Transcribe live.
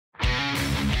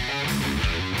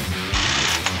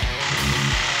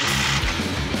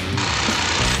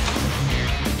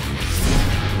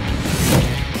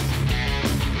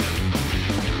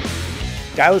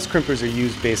Dieless crimpers are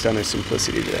used based on their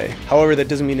simplicity today. However, that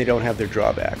doesn't mean they don't have their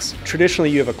drawbacks. Traditionally,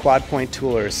 you have a quad point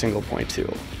tool or a single point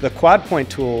tool. The quad point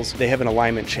tools, they have an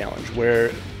alignment challenge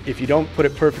where if you don't put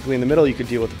it perfectly in the middle, you could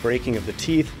deal with the breaking of the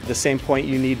teeth. At the same point,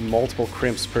 you need multiple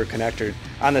crimps per connector.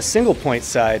 On the single point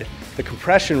side, the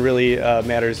compression really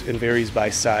matters and varies by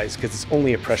size because it's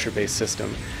only a pressure-based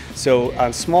system. So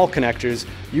on small connectors,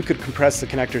 you could compress the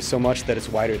connector so much that it's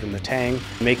wider than the tang,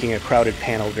 making a crowded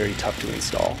panel very tough to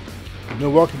install. The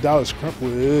Milwaukee Dieless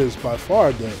Crimper is by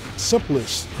far the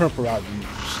simplest crimper I've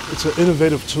used. It's an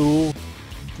innovative tool.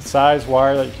 The size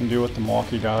wire that you can do with the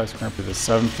Milwaukee Dieless Crimper is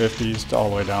 750s all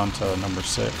the way down to number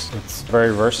 6. It's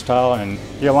very versatile, and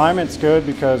the alignment's good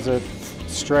because it's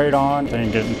straight on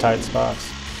and get in tight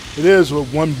spots. It is a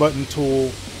one-button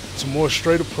tool. It's a more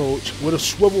straight approach with a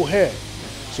swivel head,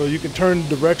 so you can turn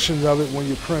the directions of it when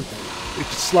you're crimping. It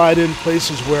can slide in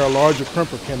places where a larger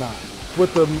crimper cannot.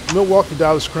 With the Milwaukee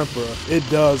Dieless Crimper, it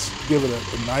does give it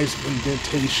a nice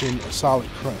indentation, a solid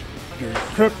crimp. Your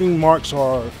crimping marks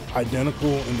are identical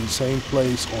in the same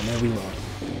place on every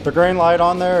line. The grain light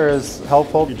on there is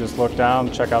helpful. You just look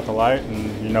down, check out the light,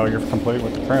 and you know you're complete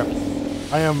with the crimp.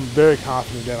 I am very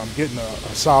confident that I'm getting a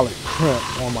solid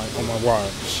crimp on my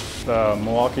wires. The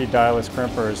Milwaukee Dieless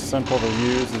Crimper is simple to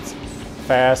use. It's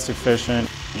fast, efficient.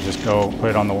 You just go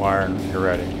put it on the wire and you're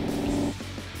ready.